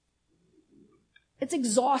good. It's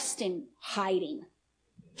exhausting hiding,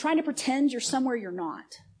 trying to pretend you're somewhere you're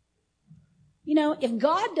not. If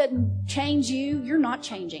God doesn't change you, you're not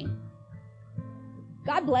changing.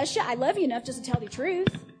 God bless you. I love you enough just to tell the truth.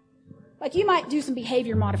 You might do some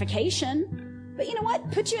behavior modification, but you know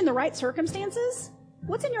what? Put you in the right circumstances.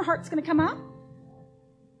 What's in your heart's going to come out.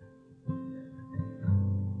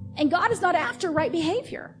 And God is not after right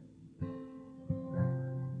behavior.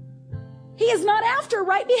 He is not after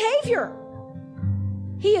right behavior.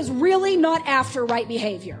 He is really not after right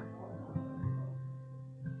behavior.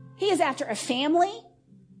 He is after a family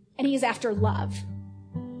And he is after love.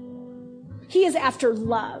 He is after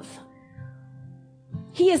love.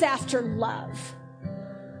 He is after love.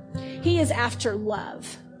 He is after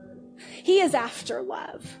love. He is after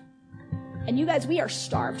love. And you guys, we are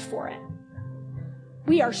starved for it.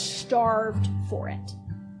 We are starved for it.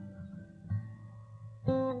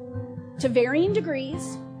 To varying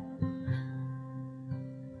degrees.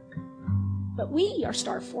 But we are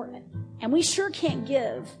starved for it. And we sure can't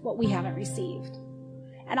give what we haven't received.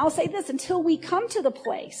 And I'll say this, until we come to the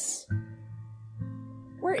place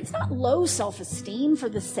where it's not low self-esteem for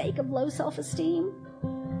the sake of low self-esteem,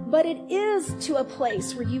 but it is to a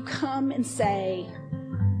place where you come and say,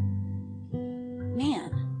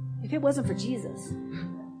 man, if it wasn't for Jesus,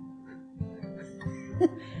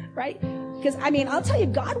 right? Because, I'll tell you,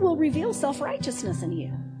 God will reveal self-righteousness in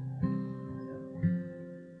you.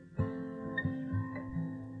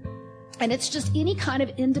 And it's just any kind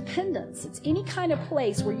of independence. It's any kind of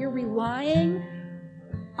place where you're relying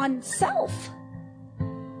on self.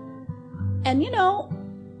 And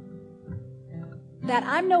that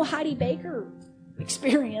I'm no Heidi Baker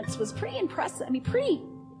experience was pretty impressive.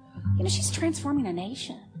 She's transforming a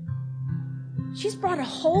nation. She's brought a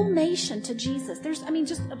whole nation to Jesus.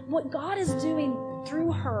 Just what God is doing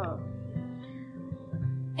through her.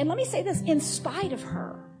 And let me say this, in spite of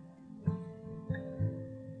her.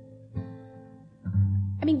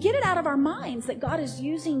 Get it out of our minds that God is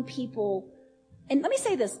using people. And let me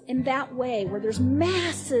say this, in that way where there's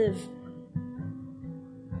massive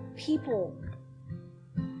people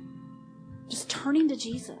just turning to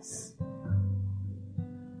Jesus.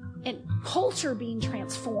 And culture being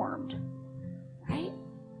transformed. Right?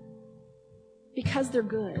 Because they're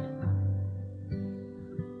good.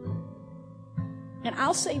 And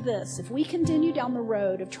I'll say this, if we continue down the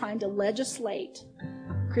road of trying to legislate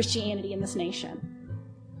Christianity in this nation,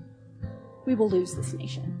 we will lose this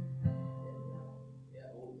nation.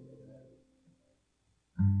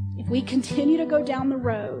 If we continue to go down the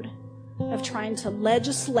road of trying to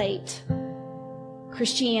legislate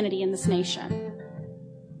Christianity in this nation,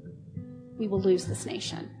 we will lose this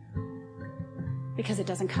nation. Because it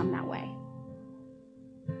doesn't come that way.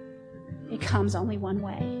 It comes only one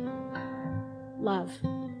way. Love.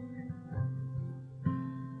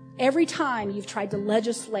 Every time you've tried to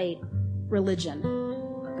legislate religion,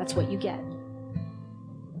 that's what you get.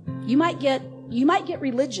 You might get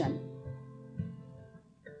religion,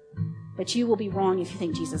 but you will be wrong if you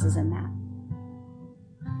think Jesus is in that.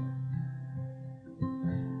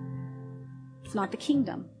 It's not the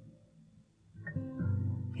kingdom.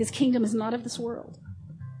 His kingdom is not of this world.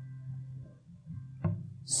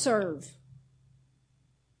 Serve.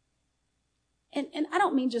 And I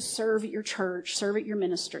don't mean just serve at your church, serve at your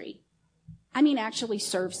ministry. I mean actually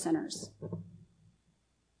serve sinners.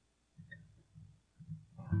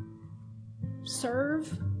 Serve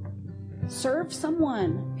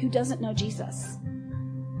someone who doesn't know Jesus.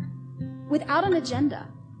 Without an agenda.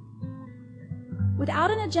 Without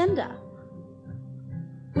an agenda.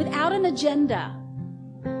 Without an agenda.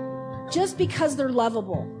 Just because they're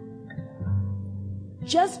lovable.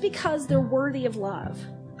 Just because they're worthy of love.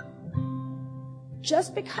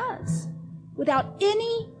 Just because. Without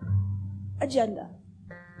any agenda.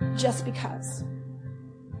 Just because.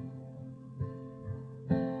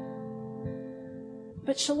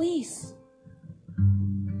 But Shalise,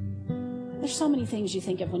 there's so many things you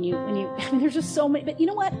think of when you there's just so many, but you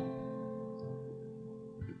know what?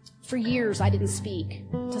 For years I didn't speak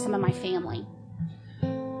to some of my family.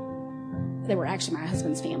 They were actually my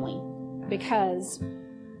husband's family because,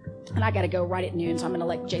 and I got to go right at noon, so I'm going to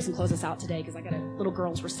let Jason close us out today because I got a little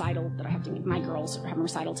girls recital that I have to, my girls are having a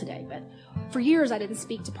recital today. But for years I didn't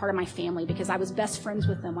speak to part of my family because I was best friends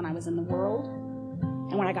with them when I was in the world.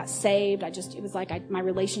 And when I got saved, it was like my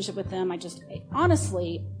relationship with them,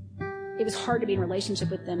 honestly, it was hard to be in a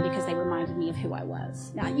relationship with them because they reminded me of who I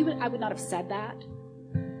was. Now, I would not have said that.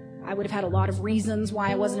 I would have had a lot of reasons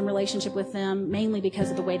why I wasn't in a relationship with them, mainly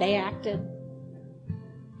because of the way they acted.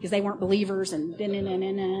 Because they weren't believers and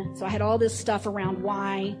so I had all this stuff around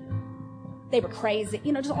why they were crazy,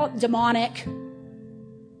 just all demonic.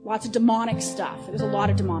 Lots of demonic stuff. There was a lot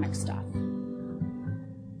of demonic stuff.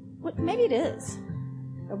 Maybe it is.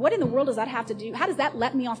 What in the world does that have to do? How does that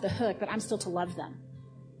let me off the hook that I'm still to love them?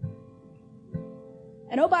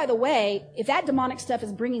 And oh, by the way, if that demonic stuff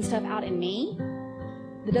is bringing stuff out in me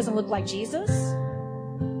that doesn't look like Jesus,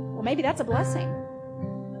 well, maybe that's a blessing.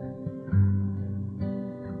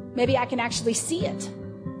 Maybe I can actually see it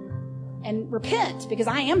and repent because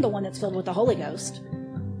I am the one that's filled with the Holy Ghost.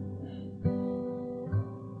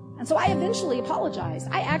 And so I eventually apologized.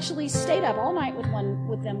 I actually stayed up all night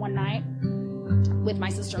with them one night. with my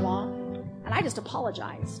sister-in-law, and I just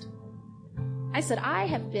apologized. I said, I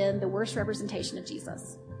have been the worst representation of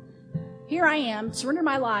Jesus. Here I am, surrender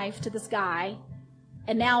my life to this guy,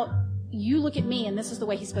 and now you look at me and this is the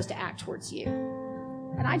way he's supposed to act towards you.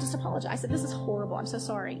 And I just apologized. I said, this is horrible. I'm so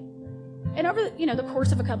sorry. And over the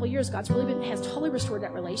course of a couple of years, God's really has totally restored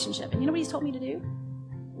that relationship. And you know what he's told me to do?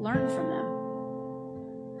 Learn from them.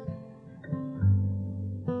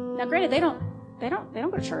 Now, granted, they don't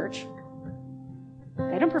go to church.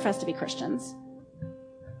 They don't profess to be Christians.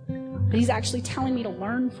 But he's actually telling me to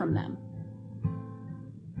learn from them.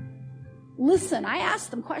 Listen, I ask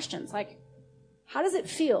them questions like, how does it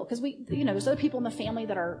feel? Because there's other people in the family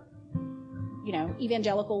that are,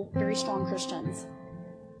 evangelical, very strong Christians.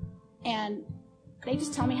 And they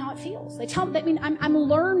just tell me how it feels. I'm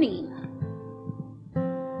learning.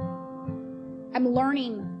 I'm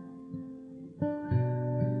learning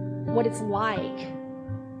what it's like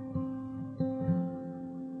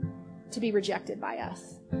to be rejected by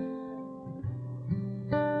us.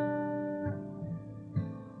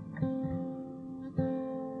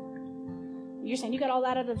 You're saying you got all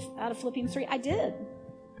that out of Philippians 3? I did.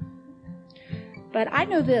 But I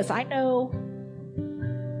know this. I know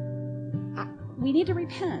we need to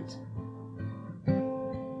repent.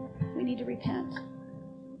 We need to repent.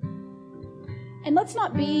 And let's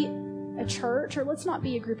not be a church, or let's not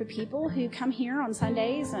be a group of people who come here on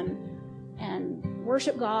Sundays and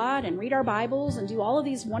worship God and read our Bibles and do all of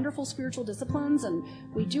these wonderful spiritual disciplines, and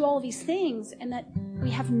we do all of these things, and that we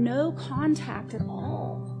have no contact at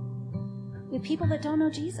all with people that don't know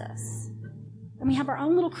Jesus. And we have our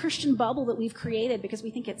own little Christian bubble that we've created because we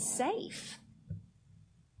think it's safe.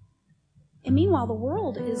 And meanwhile, the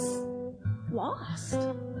world is lost.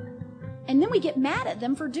 And then we get mad at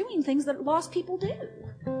them for doing things that lost people do.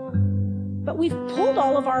 But we've pulled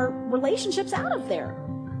all of our relationships out of there.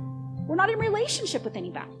 We're not in relationship with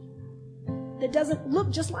anybody that doesn't look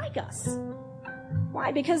just like us.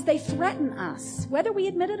 Why? Because they threaten us, whether we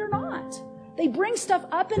admit it or not. They bring stuff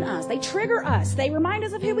up in us. They trigger us. They remind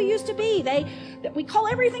us of who we used to be. We call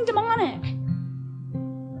everything demonic.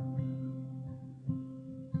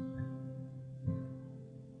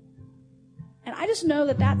 And I just know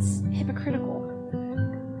that that's hypocritical.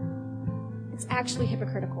 It's actually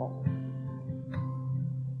hypocritical.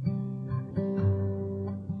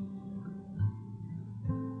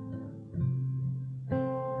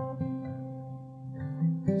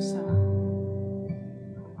 So,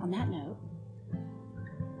 on that note,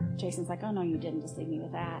 Jason's like, oh no, you didn't just leave me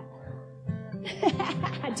with that.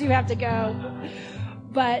 I do have to go.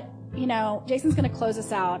 But, Jason's going to close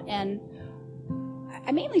us out. And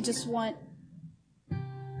I mainly just want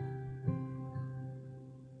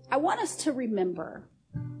us to remember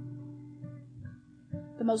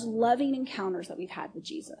the most loving encounters that we've had with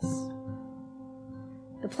Jesus.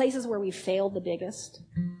 The places where we failed the biggest.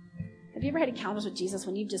 Have you ever had encounters with Jesus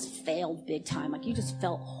when you just failed big time? Like you just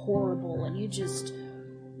felt horrible and you just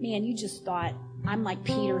thought, I'm like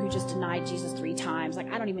Peter who just denied Jesus 3 times.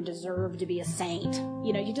 Like I don't even deserve to be a saint.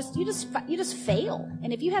 You just fail.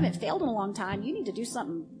 And if you haven't failed in a long time, you need to do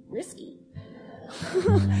something risky.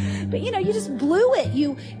 But you just blew it.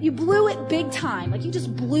 You blew it big time. Like you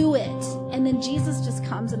just blew it. And then Jesus just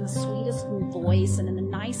comes in the sweetest voice and in the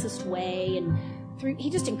nicest way, and he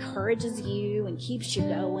just encourages you and keeps you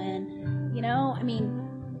going.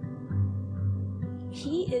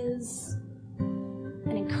 He is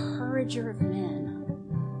an encourager of men.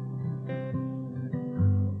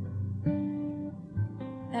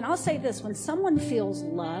 And I'll say this, when someone feels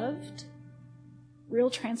loved, real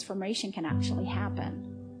transformation can actually happen.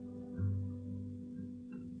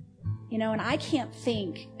 And I can't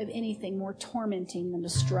think of anything more tormenting than to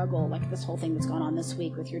struggle like this whole thing that's gone on this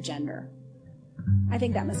week with your gender. I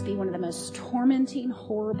think that must be one of the most tormenting,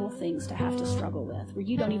 horrible things to have to struggle with, where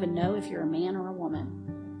you don't even know if you're a man or a woman.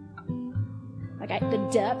 The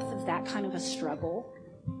depth of that kind of a struggle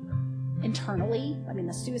internally,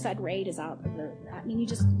 the suicide rate is out of the, you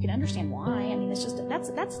can understand why. It's just,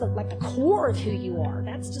 that's the core of who you are.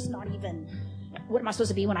 That's just not even, what am I supposed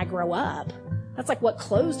to be when I grow up? That's like, what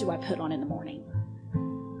clothes do I put on in the morning?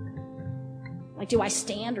 Like, do I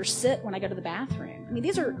stand or sit when I go to the bathroom?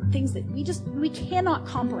 These are things that we cannot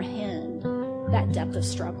comprehend that depth of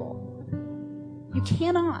struggle. You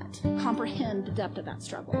cannot comprehend the depth of that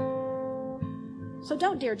struggle. So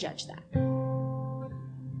don't dare judge that.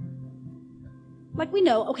 Like we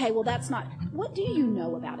know, okay, well that's not, what do you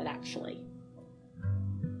know about it actually?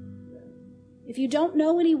 If you don't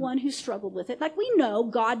know anyone who struggled with it, like we know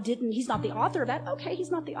God didn't, he's not the author of that. Okay, he's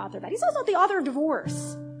not the author of that. He's also not the author of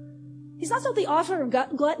divorce. He's also not the author of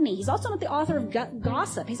gluttony. He's also not the author of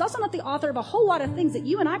gossip. He's also not the author of a whole lot of things that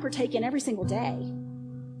you and I partake in every single day.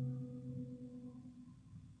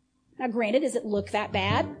 Now, granted, does it look that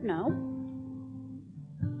bad? No.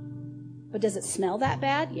 But does it smell that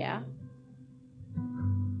bad? Yeah.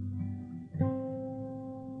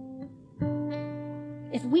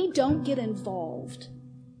 If we don't get involved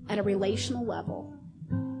at a relational level,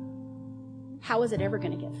 how is it ever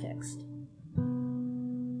going to get fixed?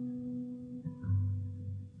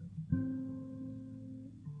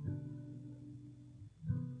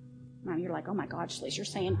 Now you're like, oh my God, Shalice, you're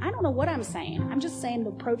saying, I don't know what I'm saying. I'm just saying the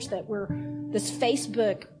approach that this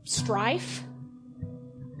Facebook strife,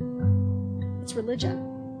 it's religion.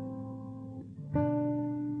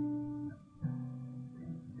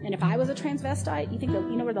 And if I was a transvestite, you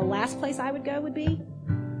know where the last place I would go would be?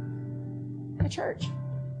 A church.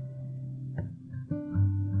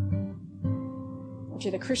 Which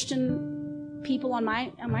are the Christian people on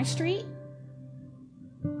my street?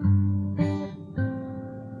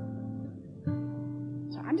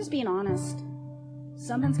 So I'm just being honest.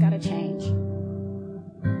 Something's got to change.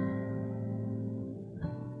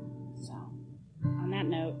 So, on that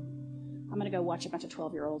note, I'm going to go watch a bunch of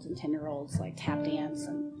 12-year-olds and 10-year-olds like tap dance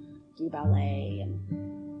and do ballet and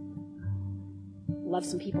love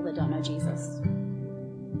some people that don't know Jesus.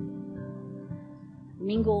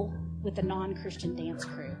 Mingle with the non-Christian dance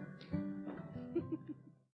crew.